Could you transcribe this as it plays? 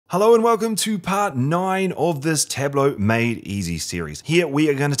Hello and welcome to part 9 of this Tableau Made Easy series. Here we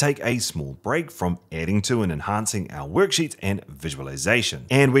are going to take a small break from adding to and enhancing our worksheets and visualization.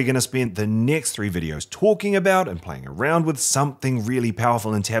 And we're going to spend the next 3 videos talking about and playing around with something really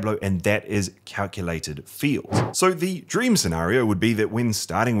powerful in Tableau, and that is calculated fields. So the dream scenario would be that when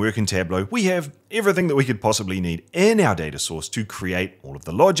starting work in Tableau, we have everything that we could possibly need in our data source to create all of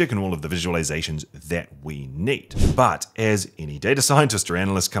the logic and all of the visualizations that we need. But as any data scientist or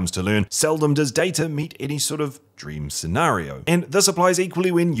analyst comes to learn, seldom does data meet any sort of dream scenario. And this applies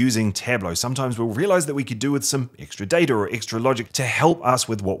equally when using Tableau. Sometimes we'll realize that we could do with some extra data or extra logic to help us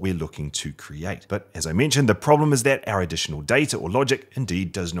with what we're looking to create. But as I mentioned, the problem is that our additional data or logic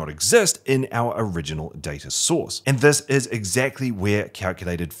indeed does not exist in our original data source. And this is exactly where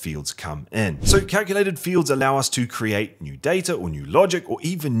calculated fields come in. So calculated fields allow us to create new data or new logic or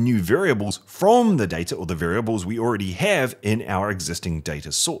even new variables from the data or the variables we already have in our existing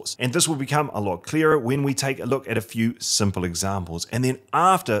data source. And this will become a lot clearer when we take a look at a few simple examples. And then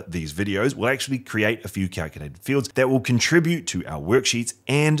after these videos, we'll actually create a few calculated fields that will contribute to our worksheets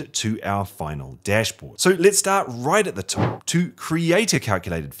and to our final dashboard. So let's start right at the top. To create a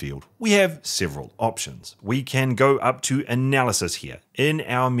calculated field, we have several options. We can go up to analysis here in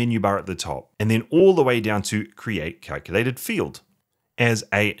our menu bar at the top, and then all the way down to create calculated field. As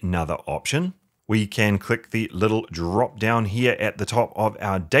another option, we can click the little drop down here at the top of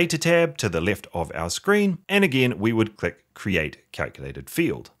our data tab to the left of our screen. And again, we would click create calculated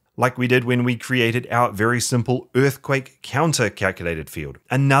field, like we did when we created our very simple earthquake counter calculated field.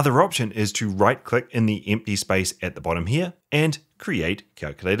 Another option is to right click in the empty space at the bottom here and create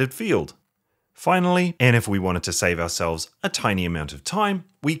calculated field. Finally, and if we wanted to save ourselves a tiny amount of time,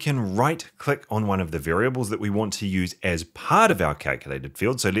 we can right click on one of the variables that we want to use as part of our calculated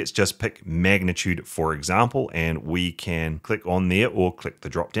field. So let's just pick magnitude, for example, and we can click on there or click the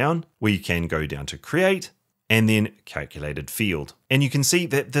drop down. We can go down to create and then calculated field. And you can see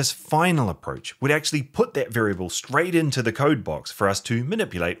that this final approach would actually put that variable straight into the code box for us to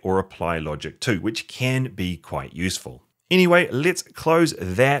manipulate or apply logic to, which can be quite useful. Anyway, let's close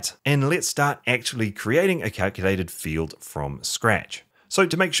that and let's start actually creating a calculated field from scratch. So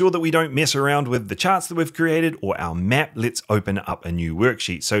to make sure that we don't mess around with the charts that we've created or our map, let's open up a new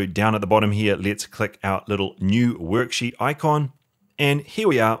worksheet. So down at the bottom here, let's click our little new worksheet icon. And here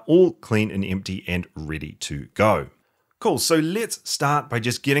we are, all clean and empty and ready to go. Cool, so let's start by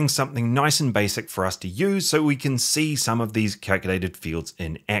just getting something nice and basic for us to use so we can see some of these calculated fields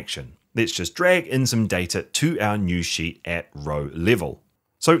in action. Let's just drag in some data to our new sheet at row level.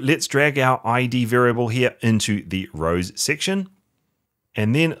 So let's drag our ID variable here into the rows section.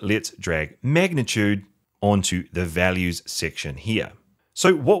 And then let's drag magnitude onto the values section here.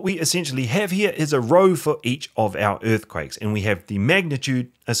 So what we essentially have here is a row for each of our earthquakes, and we have the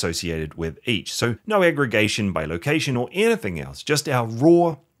magnitude associated with each. So no aggregation by location or anything else, just our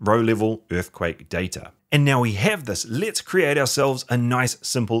raw row level earthquake data. And now we have this, let's create ourselves a nice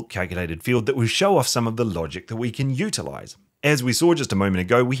simple calculated field that will show off some of the logic that we can utilize. As we saw just a moment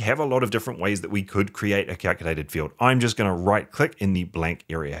ago, we have a lot of different ways that we could create a calculated field. I'm just going to right click in the blank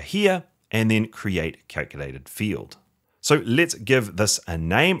area here and then create calculated field. So let's give this a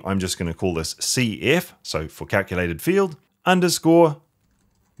name. I'm just going to call this CF, so for calculated field, underscore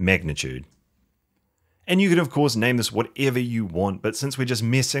magnitude. And you can of course name this whatever you want, but since we're just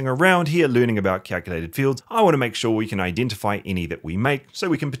messing around here learning about calculated fields, I want to make sure we can identify any that we make so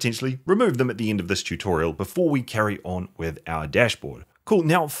we can potentially remove them at the end of this tutorial before we carry on with our dashboard. Cool,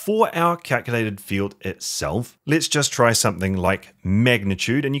 now for our calculated field itself, let's just try something like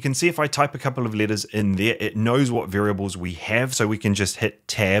magnitude, and you can see if I type a couple of letters in there, it knows what variables we have, so we can just hit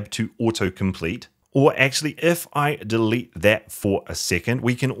tab to autocomplete. Or actually, if I delete that for a second,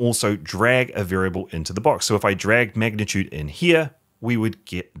 we can also drag a variable into the box. So if I drag magnitude in here, we would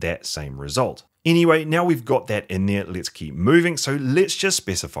get that same result. Anyway, now we've got that in there, let's keep moving. So let's just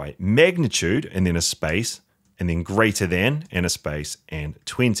specify magnitude and then a space and then greater than and a space and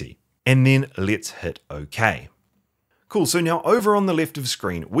 20. And then let's hit OK. Cool, so now over on the left of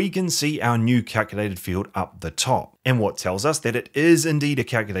screen, we can see our new calculated field up the top. And what tells us that it is indeed a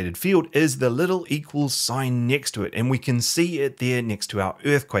calculated field is the little equals sign next to it. And we can see it there next to our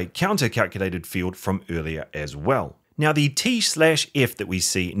earthquake counter calculated field from earlier as well. Now the T/F that we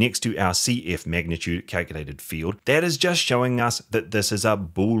see next to our CF magnitude calculated field, that is just showing us that this is a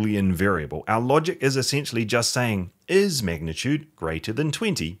Boolean variable. Our logic is essentially just saying, is magnitude greater than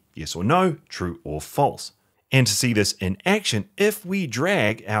 20? Yes or no, true or false? And to see this in action, if we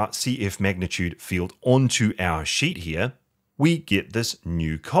drag our CF magnitude field onto our sheet here, we get this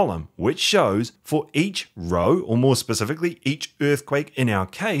new column, which shows for each row, or more specifically, each earthquake in our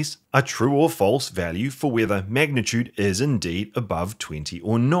case, a true or false value for whether magnitude is indeed above 20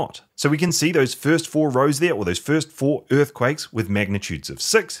 or not. So we can see those first 4 rows there, or those first 4 earthquakes with magnitudes of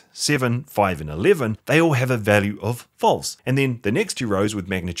 6, 7, 5, and 11, they all have a value of false. And then the next 2 rows with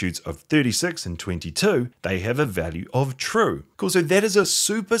magnitudes of 36 and 22, they have a value of true. Cool, so that is a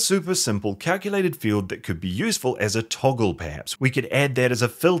super simple calculated field that could be useful as a toggle perhaps. We could add that as a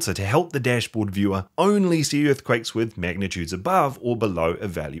filter to help the dashboard viewer only see earthquakes with magnitudes above or below a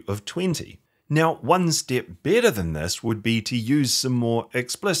value of 20. Now, one step better than this would be to use some more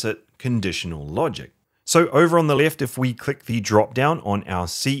explicit conditional logic. So over on the left, if we click the drop down on our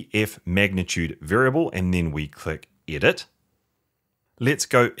CF magnitude variable and then we click edit, let's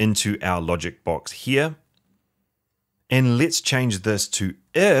go into our logic box here and let's change this to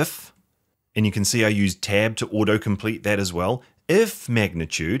if, and you can see I use tab to autocomplete that as well, if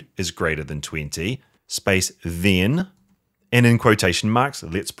magnitude is greater than 20, space then, and in quotation marks,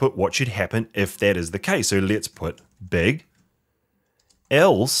 let's put what should happen if that is the case. So let's put big,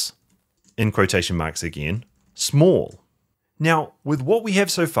 else, in quotation marks again, small. Now, with what we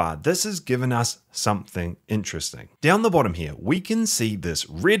have so far, this has given us something interesting. Down the bottom here, we can see this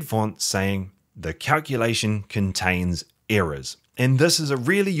red font saying the calculation contains errors. And this is a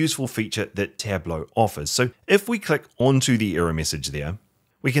really useful feature that Tableau offers. So if we click onto the error message there,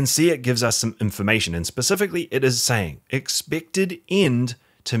 we can see it gives us some information, and specifically it is saying expected end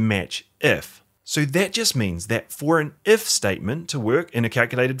to match if. So that just means that for an if statement to work in a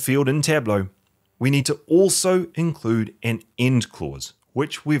calculated field in Tableau, we need to also include an end clause,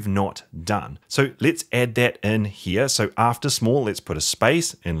 which we've not done. So let's add that in here. So after small, let's put a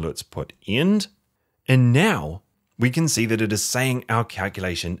space and let's put end. And now we can see that it is saying our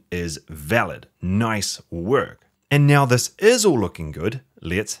calculation is valid. Nice work. And now this is all looking good.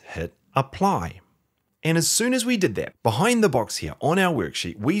 Let's hit apply. And as soon as we did that, behind the box here on our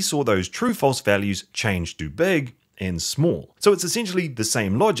worksheet, we saw those true-false values change to big and small. So it's essentially the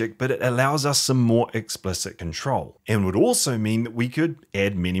same logic, but it allows us some more explicit control. And would also mean that we could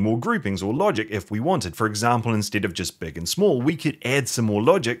add many more groupings or logic if we wanted. For example, instead of just big and small, we could add some more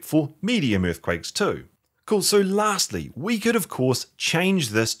logic for medium earthquakes too. Cool, so lastly, we could of course change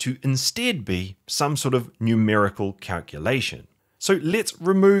this to instead be some sort of numerical calculation. So let's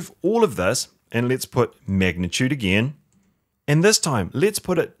remove all of this and let's put magnitude again. And this time, let's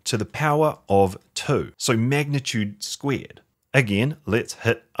put it to the power of 2. So magnitude squared. Again, let's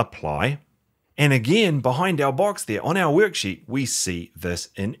hit apply. And again, behind our box there on our worksheet, we see this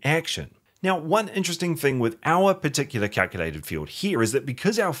in action. Now, one interesting thing with our particular calculated field here is that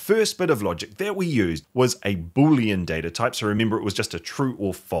because our first bit of logic that we used was a Boolean data type, so remember it was just a true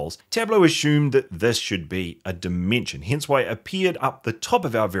or false, Tableau assumed that this should be a dimension, hence why it appeared up the top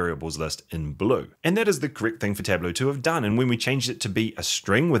of our variables list in blue. And that is the correct thing for Tableau to have done. And when we changed it to be a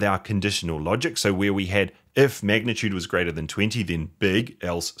string with our conditional logic, so where we had if magnitude was greater than 20, then big,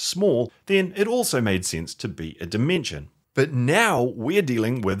 else small, then it also made sense to be a dimension. But now we're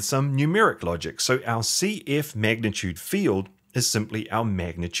dealing with some numeric logic, so our CF magnitude field is simply our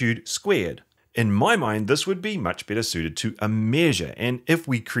magnitude squared. In my mind, this would be much better suited to a measure, and if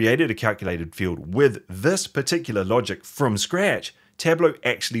we created a calculated field with this particular logic from scratch, Tableau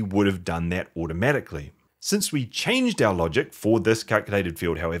actually would have done that automatically. Since we changed our logic for this calculated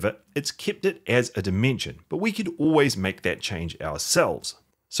field, however, it's kept it as a dimension, but we could always make that change ourselves.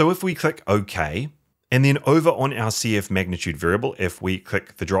 So if we click OK, and then over on our CF magnitude variable, if we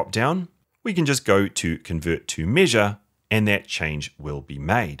click the drop down, we can just go to convert to measure, and that change will be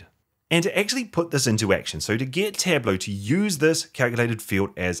made. And to actually put this into action, so to get Tableau to use this calculated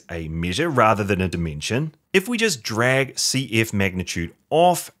field as a measure rather than a dimension, if we just drag CF magnitude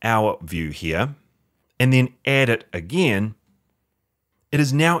off our view here, and then add it again, it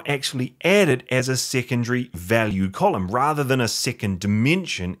is now actually added as a secondary value column rather than a second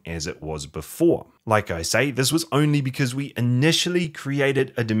dimension as it was before. Like I say, this was only because we initially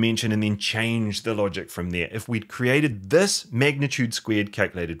created a dimension and then changed the logic from there. If we'd created this magnitude squared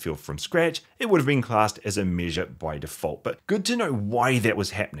calculated field from scratch, it would have been classed as a measure by default. But good to know why that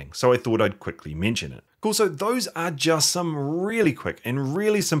was happening, so I thought I'd quickly mention it. Cool, so those are just some really quick and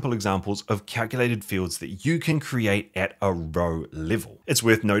really simple examples of calculated fields that you can create at a row level. It's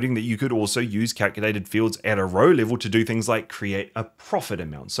worth noting that you could also use calculated fields at a row level to do things like create a profit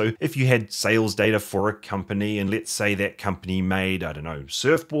amount. So if you had sales data for a company, and let's say that company made, I don't know,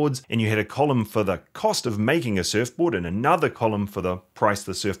 surfboards, and you had a column for the cost of making a surfboard and another column for the price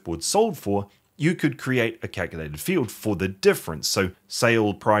the surfboard sold for, you could create a calculated field for the difference. So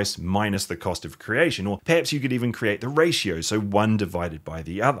sale price minus the cost of creation, or perhaps you could even create the ratio, so one divided by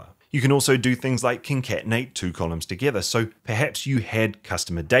the other. You can also do things like concatenate two columns together. So perhaps you had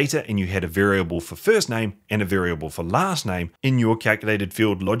customer data and you had a variable for first name and a variable for last name. In your calculated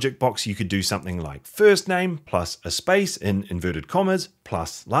field logic box, you could do something like first name plus a space in inverted commas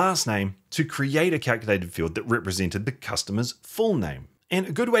plus last name to create a calculated field that represented the customer's full name. And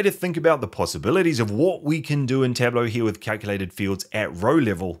a good way to think about the possibilities of what we can do in Tableau here with calculated fields at row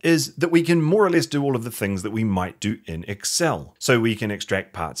level is that we can more or less do all of the things that we might do in Excel. So we can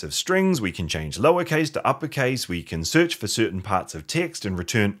extract parts of strings, we can change lowercase to uppercase, we can search for certain parts of text and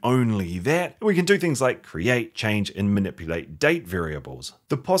return only that, and we can do things like create, change, and manipulate date variables.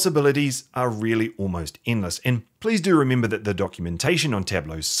 The possibilities are really almost endless, and please do remember that the documentation on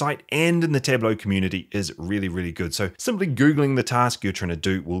Tableau's site and in the Tableau community is really, really good. So simply Googling the task you're trying to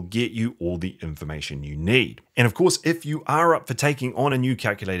do will get you all the information you need. And of course, if you are up for taking on a new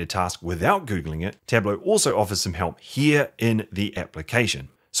calculated task without Googling it, Tableau also offers some help here in the application.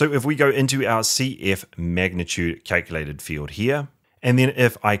 So if we go into our CF magnitude calculated field here, and then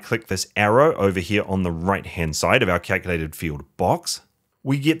if I click this arrow over here on the right-hand side of our calculated field box,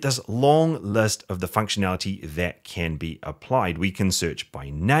 we get this long list of the functionality that can be applied. We can search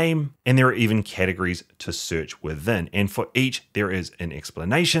by name, and there are even categories to search within. And for each, there is an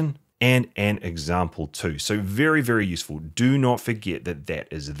explanation and an example too. So very, very useful. Do not forget that that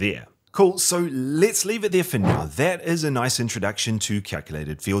is there. Cool, so let's leave it there for now. That is a nice introduction to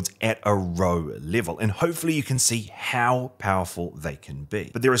calculated fields at a row level, and hopefully you can see how powerful they can be.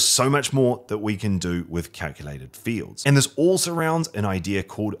 But there is so much more that we can do with calculated fields. And this all surrounds an idea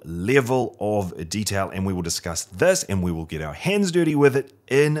called level of detail, and we will discuss this and we will get our hands dirty with it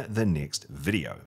in the next video.